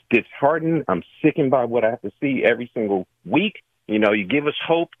 I'm just disheartened. I'm sickened by what I have to see every single week. You know, you give us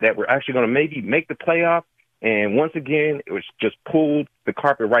hope that we're actually going to maybe make the playoff. And once again, it was just pulled the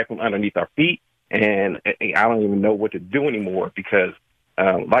carpet right from underneath our feet. And I don't even know what to do anymore because,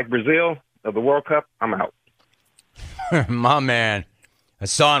 like Brazil of the World Cup, I'm out. My man.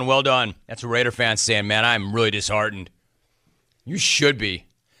 Hassan, well done. That's a Raider fan saying, man, I'm really disheartened. You should be.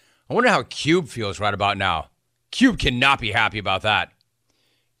 I wonder how Cube feels right about now. Cube cannot be happy about that.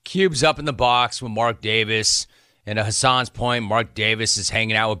 Cube's up in the box with Mark Davis. And to Hassan's point, Mark Davis is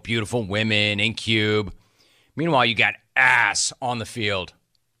hanging out with beautiful women in Cube. Meanwhile, you got ass on the field.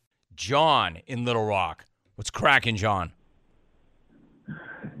 John in Little Rock. What's cracking, John?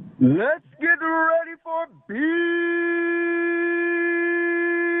 Let's get ready for beef.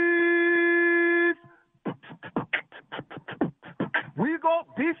 We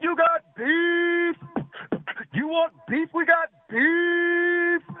got beef, you got beef. You want beef, we got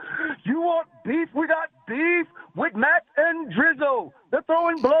beef. You want beef, we got beef. With Matt and Drizzo, they're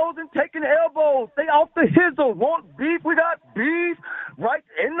throwing blows and taking elbows. They off the hizzle. Want beef, we got beef. Right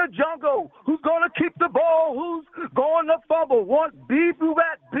in the jungle. Who's going to keep the ball? Who's going to fumble? Want beef, we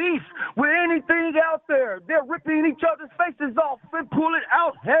got beef. With anything out there, they're ripping each other's faces off and pulling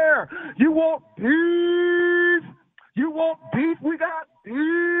out hair. You want beef? You want beef, we got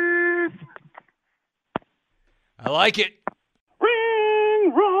beef. I like it.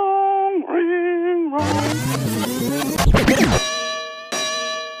 Ring, wrong, ring, wrong.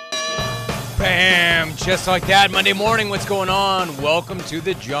 Bam! Just like that. Monday morning, what's going on? Welcome to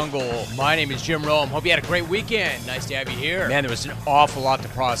the jungle. My name is Jim Rome. Hope you had a great weekend. Nice to have you here. Man, there was an awful lot to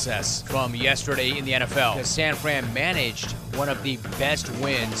process from yesterday in the NFL. Because San Fran managed one of the best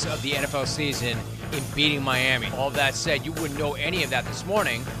wins of the NFL season in beating Miami. All that said, you wouldn't know any of that this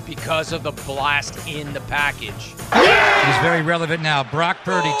morning because of the blast in the package. It is very relevant now. Brock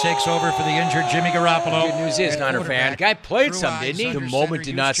Purdy takes over for the injured Jimmy Garoppolo. Good news is, Niner fan, the guy played some, didn't he? The moment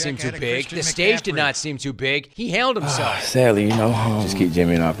did not seem too big. The stage did not seem too big. He handled himself. Sadly, just keep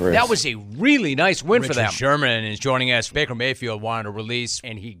Jimmy in operation. That was a really nice win for them. Sherman is joining us. Baker Mayfield wanted a release,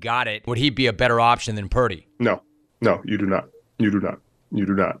 and he got it. Would he be a better option than Purdy? No, you do not. You do not. You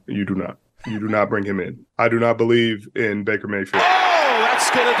do not. You do not. You do not bring him in. I do not believe in Baker Mayfield. Oh,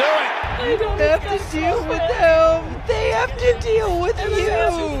 that's going to do it. You don't have to deal with them. They have to deal with you.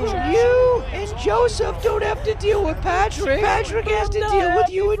 You and Joseph don't have to deal with Patrick. Patrick has to deal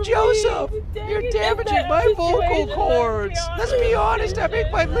with you and Joseph. You're damaging my vocal cords. Let's be honest, I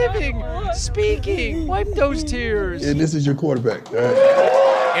make my living speaking. Wipe those tears. And this is your quarterback, right?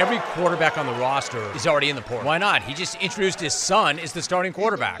 Every quarterback on the roster is already in the portal. Why not? He just introduced his son as the starting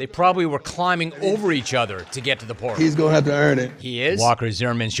quarterback. They probably were climbing over each other to get to the portal. He's going to have to earn it. He is? Walker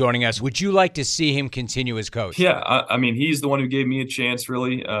Zimmerman's joining us. Would you like to see him continue as coach? Yeah, I mean, he's the one who gave me a chance,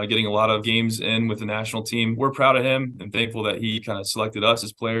 really, getting a lot of games in with the national team. We're proud of him and thankful that he kind of selected us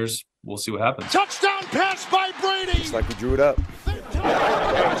as players. We'll see what happens. Touchdown pass by Brady. Just like we drew it up.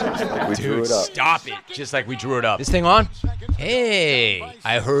 Dude, stop it. Just like we drew it up. This thing on? Hey,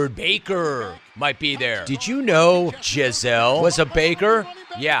 I heard Baker might be there. Did you know Giselle was a baker?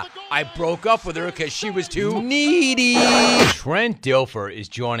 Yeah, I broke up with her because she was too needy. Trent Dilfer is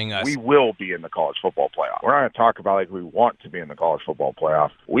joining us. We will be in the college football playoff. We're not going to talk about like we want to be in the college football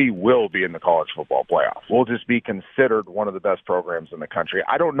playoff. We will be in the college football playoff. We'll just be considered one of the best programs in the country.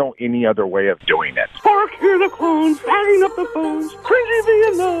 I don't know any other way of doing it. Spark, hear the clones, bagging up the phones. Cringy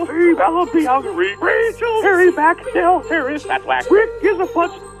being the Bella Bialgary. Rachel, Harry Baxdale, Harris. That's whack. Rick is a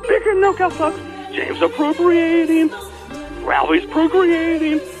putz. Bigger knockout sucks. James appropriating. Ralphie's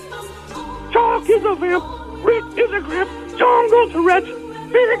procreating. Chalk is a vamp. Rick is a grip. Jungle Tourette's.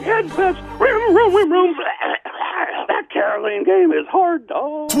 Big head pets. Rim, room. That Carolina. Marlene game is hard,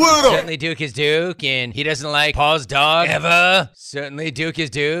 dog. Certainly Duke is Duke, and he doesn't like Paul's dog ever. Certainly Duke is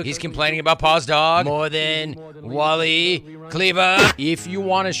Duke. He's complaining about Paul's dog more than Wally Cleaver. If you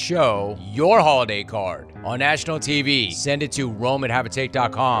want to show your holiday card on national TV, send it to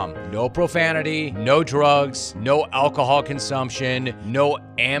Rome@haveatake.com. No profanity, no drugs, no alcohol consumption, no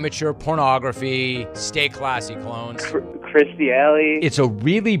amateur pornography. Stay classy, clones. Christy Alley. It's a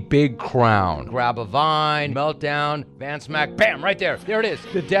really big crown. Grab a vine, meltdown, Van Smack, bam, right there. There it is.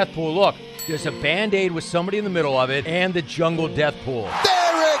 The death pool. Look, there's a Band-Aid with somebody in the middle of it and the jungle death pool.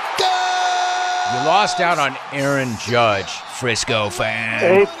 There it goes! You lost out on Aaron Judge. Frisco fan.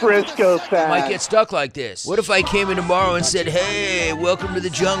 Hey, Frisco fan. Might get stuck like this. What if I came in tomorrow and said, hey, welcome to the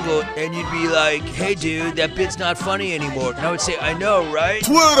jungle, and you'd be like, hey, dude, that bit's not funny anymore. And I would say, I know, right?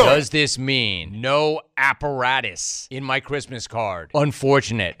 Twitter. Does this mean no apparatus in my Christmas card?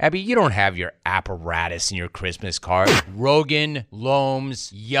 Unfortunate. Abby, you don't have your apparatus in your Christmas card. Rogan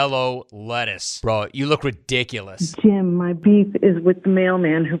Loam's yellow lettuce. Bro, you look ridiculous. Jim, my beef is with the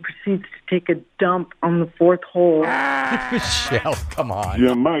mailman who proceeds to take a dump on the fourth hole. Michelle, come on.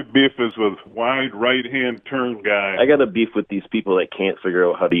 Yeah, my beef is with wide right-hand turn guy. I got a beef with these people that can't figure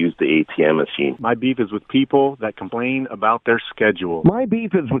out how to use the ATM machine. My beef is with people that complain about their schedule. My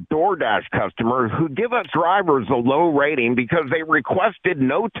beef is with DoorDash customers who give us drivers a low rating because they requested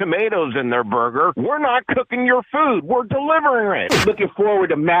no tomatoes in their burger. We're not cooking your food. We're delivering it. Looking forward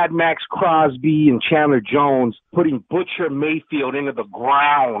to Mad Max Crosby and Chandler Jones putting Butcher Mayfield into the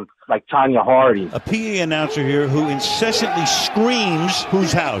ground like Tanya Harding. A PA announcer here who incessantly screams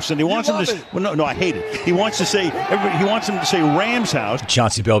whose house, and he wants him to. Well, no, I hate it. He wants to say. He wants him to say Rams house.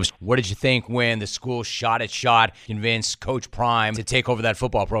 Chauncey Billups, what did you think when the school shot convinced Coach Prime to take over that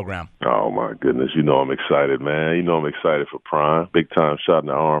football program? Oh my goodness, you know I'm excited, man. You know I'm excited for Prime. Big time shot in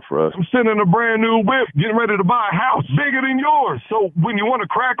the arm for us. I'm sitting in a brand new whip, getting ready to buy a house bigger than yours. So when you want to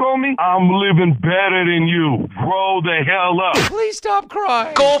crack on me, I'm living better than you. Grow the hell up. Please stop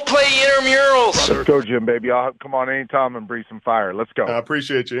crying. Go play intramurals. Let's go, Jim, baby. I'll come on anytime and breathe some fire. Let's go. I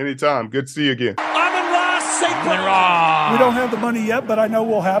appreciate you. Anytime. Good to see you again. We don't have the money yet, but I know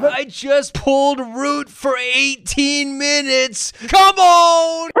we'll have it. I just pulled root for 18 minutes. Come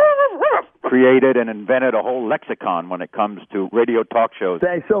on! Created and invented a whole lexicon when it comes to radio talk shows.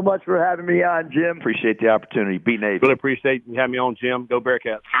 Thanks so much for having me on, Jim. Appreciate the opportunity. Beat Nate. Really appreciate you having me on, Jim. Go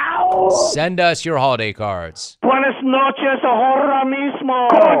Bearcats. Ow! Send us your holiday cards. Buenas noches, ahora mismo.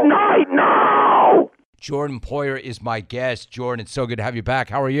 Good night now. Jordan Poyer is my guest. Jordan, it's so good to have you back.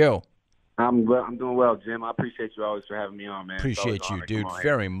 How are you? I'm doing well, Jim. I appreciate you always for having me on, man. Appreciate you, dude,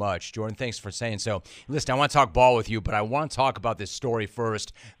 very much. Jordan, thanks for saying so. Listen, I want to talk ball with you, but I want to talk about this story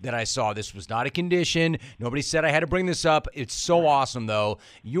first that I saw. This was not a condition. Nobody said I had to bring this up. It's so awesome, though.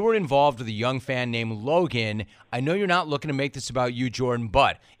 You were involved with a young fan named Logan. I know you're not looking to make this about you, Jordan,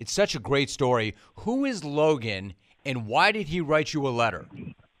 but it's such a great story. Who is Logan, and why did he write you a letter?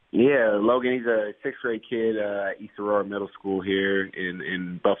 Yeah, Logan, he's a sixth-grade kid at East Aurora Middle School here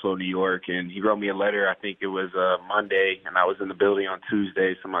in Buffalo, New York, and he wrote me a letter. I think it was Monday, and I was in the building on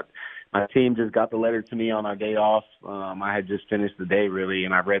Tuesday, so my team just got the letter to me on our day off. I had just finished the day, really,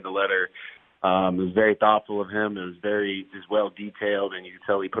 and I read the letter. It was very thoughtful of him. It was very just well-detailed, and you could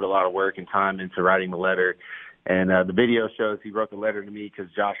tell he put a lot of work and time into writing the letter. And the video shows he wrote the letter to me because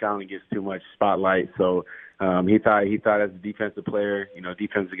Josh Allen gets too much spotlight, so he thought as a defensive player,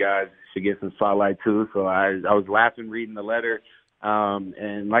 defensive guys should get some spotlight too. So I was laughing reading the letter.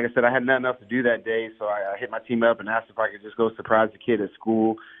 And like I said, I had nothing else to do that day. So I hit my team up and asked if I could just go surprise the kid at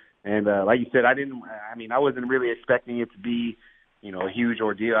school. And like you said, I wasn't really expecting it to be, a huge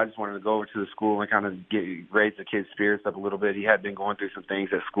ordeal. I just wanted to go over to the school and kind of raise the kid's spirits up a little bit. He had been going through some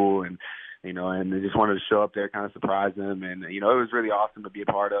things at school and I just wanted to show up there, kind of surprise them. And, it was really awesome to be a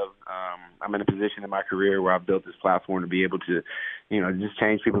part of. I'm in a position in my career where I've built this platform to be able to, just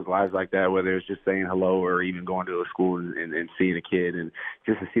change people's lives like that, whether it's just saying hello or even going to a school and seeing a kid and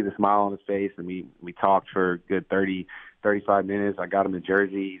just to see the smile on his face. And we talked for a good 35 minutes. I got him a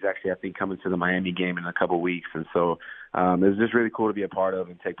jersey. He's actually, I think, coming to the Miami game in a couple of weeks. And so it was just really cool to be a part of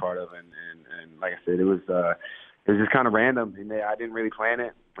and take part of. And like I said, it was just kind of random. And I didn't really plan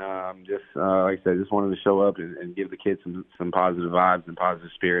it. Like I said, just wanted to show up and give the kid some positive vibes and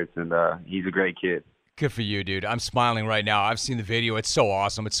positive spirits. And he's a great kid. Good for you, dude. I'm smiling right now. I've seen the video. It's so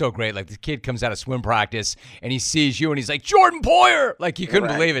awesome. It's so great. Like, the kid comes out of swim practice, and he sees you, and he's like, Jordan Poyer! Like, you couldn't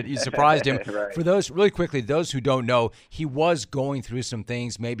believe it. You surprised him. Right. For those, really quickly, those who don't know, he was going through some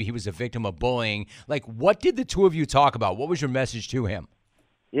things. Maybe he was a victim of bullying. Like, what did the two of you talk about? What was your message to him?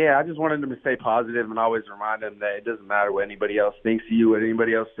 Yeah, I just wanted him to stay positive and always remind him that it doesn't matter what anybody else thinks of you, what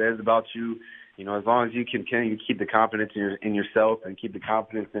anybody else says about you. as long as you continue to keep the confidence in yourself and keep the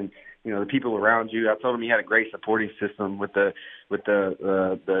confidence in, the people around you. I told him he had a great supporting system with the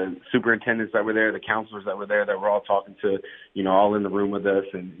superintendents that were there, the counselors that were there, that were all talking to, all in the room with us,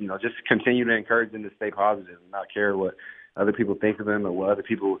 and, just continue to encourage them to stay positive and not care what other people think of them or what other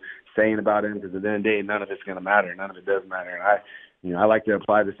people saying about him, because at the end of the day, none of it's going to matter. None of it does matter. And I like to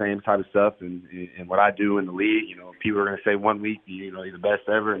apply the same type of stuff in what I do in the league. People are going to say one week, you're the best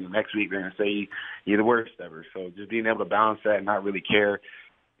ever, and the next week they're going to say you're the worst ever. So just being able to balance that and not really care,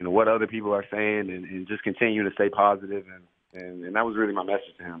 what other people are saying, and just continue to stay positive, and that was really my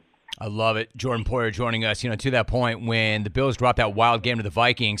message to him. I love it. Jordan Poyer joining us. To that point, when the Bills dropped that wild game to the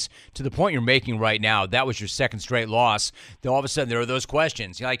Vikings, to the point you're making right now, that was your second straight loss. Then all of a sudden, there are those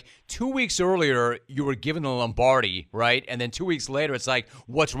questions. Like 2 weeks earlier, you were given the Lombardi, right? And then 2 weeks later, it's like,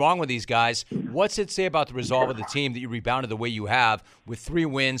 what's wrong with these guys? What's it say about the resolve of the team that you rebounded the way you have with 3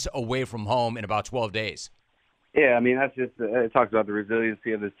 wins away from home in about 12 days? Yeah, that's just it talks about the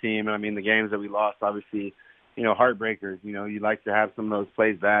resiliency of this team. The games that we lost, obviously, heartbreakers. You'd like to have some of those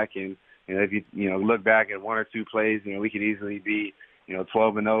plays back, and if you look back at 1 or 2 plays, we could easily be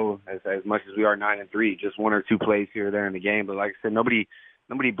 12-0 as much as we are 9-3. Just 1 or 2 plays here or there in the game. But like I said, nobody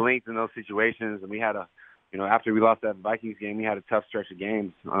blinked in those situations, and we had after we lost that Vikings game, we had a tough stretch of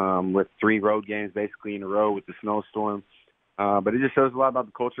games with 3 road games basically in a row with the snowstorm. But it just shows a lot about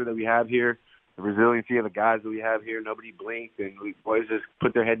the culture that we have here, the resiliency of the guys that we have here. Nobody blinked, and we boys just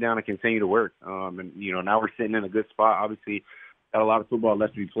put their head down and continue to work. And now we're sitting in a good spot. Obviously, got a lot of football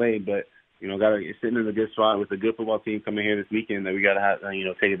left to be played, but sitting in a good spot with a good football team coming here this weekend that we got to have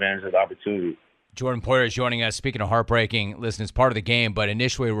take advantage of the opportunity. Jordan Poyer is joining us. Speaking of heartbreaking, listen, it's part of the game, but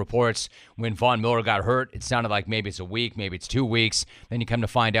initially reports when Von Miller got hurt, it sounded like maybe it's a week, maybe it's 2 weeks. Then you come to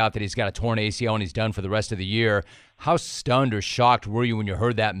find out that he's got a torn ACL and he's done for the rest of the year. How stunned or shocked were you when you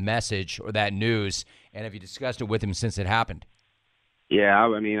heard that message or that news? And have you discussed it with him since it happened? Yeah,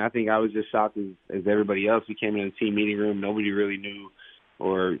 I think I was just shocked as everybody else. We came in the team meeting room. Nobody really knew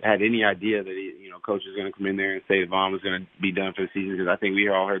or had any idea that coach was going to come in there and say Von was going to be done for the season, because I think we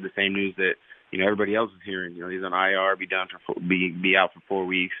all heard the same news that everybody else was hearing. He's on IR, be out for 4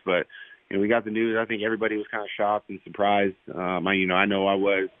 weeks. But we got the news. I think everybody was kind of shocked and surprised. I know I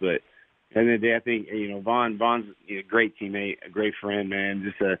was, but at the end of the day, I think Von's a great teammate, a great friend, man,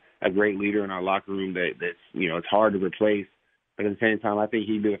 just a great leader in our locker room that's it's hard to replace. But at the same time, I think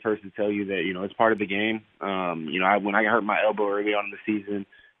he'd be the first to tell you that it's part of the game. When I hurt my elbow early on in the season,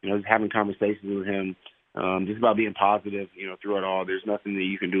 just having conversations with him. Just about being positive, through it all. There's nothing that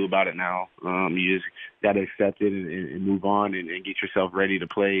you can do about it now. You just got to accept it and move on and get yourself ready to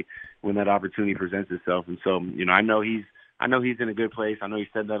play when that opportunity presents itself. And so, I know he's in a good place. I know he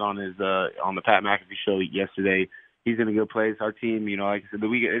said that on his on the Pat McAfee show yesterday. He's in a good place. Our team, like I said,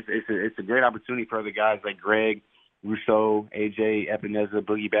 it's a great opportunity for other guys like Greg, Rousseau, AJ, Epineza,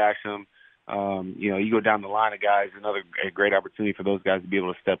 Boogie Basham. You go down the line of guys, a great opportunity for those guys to be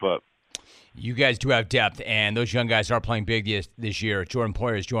able to step up. You guys do have depth, and those young guys are playing big this year. Jordan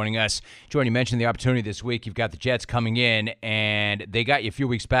Poyer is joining us. Jordan, you mentioned the opportunity this week. You've got the Jets coming in, and they got you a few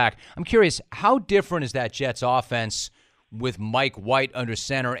weeks back. I'm curious, how different is that Jets offense with Mike White under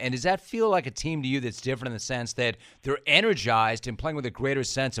center, and does that feel like a team to you that's different in the sense that they're energized and playing with a greater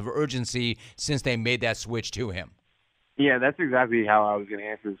sense of urgency since they made that switch to him? Yeah, that's exactly how I was going to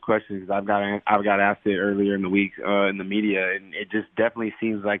answer this question, because I've got asked it earlier in the week in the media, and it just definitely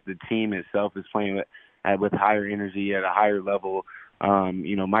seems like the team itself is playing with higher energy at a higher level.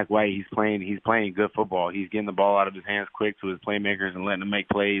 Mike White, he's playing good football. He's getting the ball out of his hands quick to his playmakers and letting them make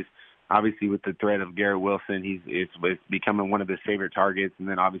plays. Obviously, with the threat of Garrett Wilson, it's becoming one of his favorite targets, and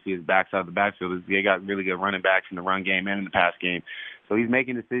then obviously his backside of the backfield. They got really good running backs in the run game and in the pass game. So he's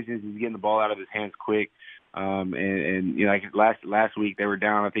making decisions. He's getting the ball out of his hands quick. Like last week they were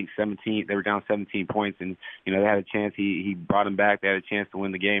down, I think 17. They were down 17 points, and they had a chance. He brought them back. They had a chance to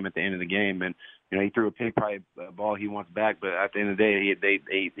win the game at the end of the game, and he threw a pick, probably a ball he wants back. But at the end of the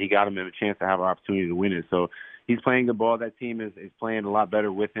day, he got him a chance to have an opportunity to win it. So he's playing good ball. That team is playing a lot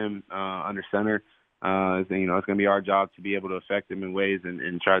better with him under center. It's going to be our job to be able to affect them in ways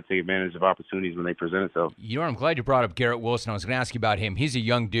and try to take advantage of opportunities when they present itself. I'm glad you brought up Garrett Wilson. I was going to ask you about him. He's a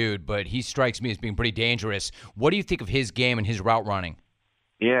young dude, but he strikes me as being pretty dangerous. What do you think of his game and his route running?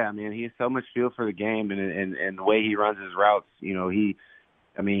 Yeah, man, he has so much feel for the game and the way he runs his routes. He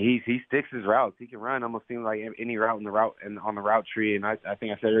sticks his routes. He can run almost seems like any route on the route tree. And I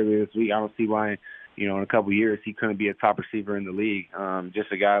think I said earlier this week, I don't see why in a couple of years, he couldn't be a top receiver in the league.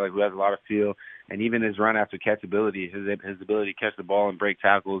 Just a guy who has a lot of feel, and even his run after catchability, his ability to catch the ball and break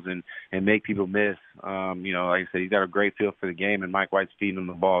tackles and make people miss. Like I said, he's got a great feel for the game, and Mike White's feeding him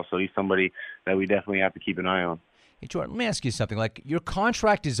the ball, so he's somebody that we definitely have to keep an eye on. Hey, Jordan, let me ask you something. Like, your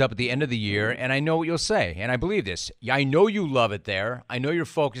contract is up at the end of the year, and I know what you'll say, and I believe this. I know you love it there. I know you're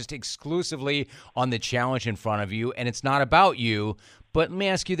focused exclusively on the challenge in front of you, and it's not about you. But let me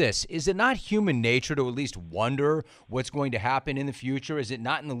ask you this. Is it not human nature to at least wonder what's going to happen in the future? Is it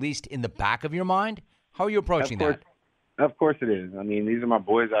not in the least in the back of your mind? How are you approaching that? Of course it is. I mean, these are my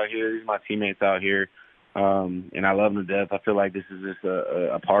boys out here. These are my teammates out here. And I love them to death. I feel like this is just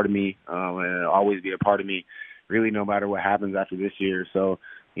a part of me, and it'll always be a part of me, really, no matter what happens after this year. So,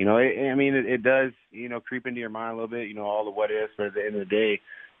 it does, creep into your mind a little bit, all the what ifs, but at the end of the day,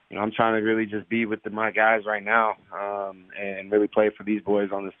 I'm trying to really just be with my guys right now, and really play for these boys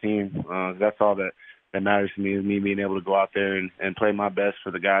on this team. That's all that matters to me, is me being able to go out there and play my best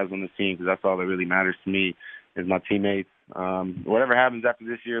for the guys on the team, because that's all that really matters to me is my teammates. Whatever happens after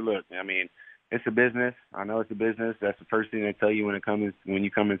this year, look, it's a business. I know it's a business. That's the first thing they tell you when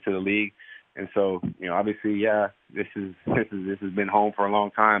you come into the league. And so, obviously, yeah, this has been home for a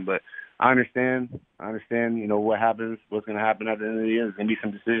long time, but I understand, what happens, what's going to happen at the end of the year. There's going to be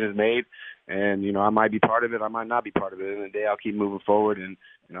some decisions made, and, I might be part of it. I might not be part of it. At the end of the day, I'll keep moving forward, and,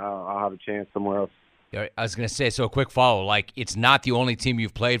 I'll have a chance somewhere else. I was going to say, so a quick follow, like, it's not the only team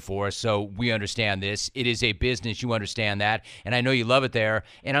you've played for, so we understand this. It is a business. You understand that, and I know you love it there,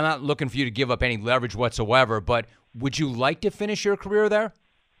 and I'm not looking for you to give up any leverage whatsoever, but would you like to finish your career there?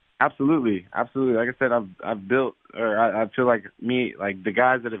 Absolutely. Like I said, I've built, or I feel like the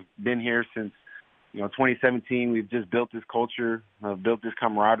guys that have been here since, 2017, we've just built this culture. I've built this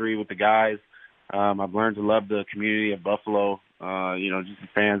camaraderie with the guys. I've learned to love the community of Buffalo. Just the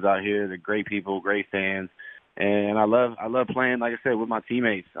fans out here. They're great people, great fans. And I love playing, like I said, with my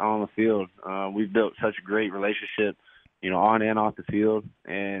teammates on the field. We've built such a great relationship, on and off the field.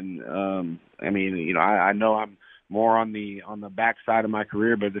 And, I know I'm more on the back side of my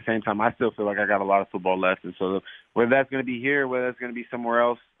career, but at the same time, I still feel like I got a lot of football left. And so whether that's going to be here, whether that's going to be somewhere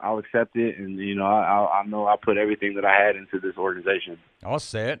else, I'll accept it. And, I know I'll put everything that I had into this organization. I'll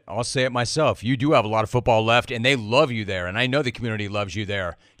say it myself. You do have a lot of football left, and they love you there. And I know the community loves you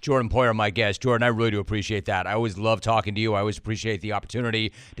there. Jordan Poyer, my guest. Jordan, I really do appreciate that. I always love talking to you. I always appreciate the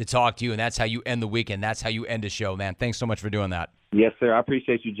opportunity to talk to you. And that's how you end the weekend. That's how you end a show, man. Thanks so much for doing that. Yes, sir. I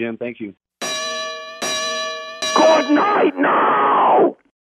appreciate you, Jim. Thank you. Good night now!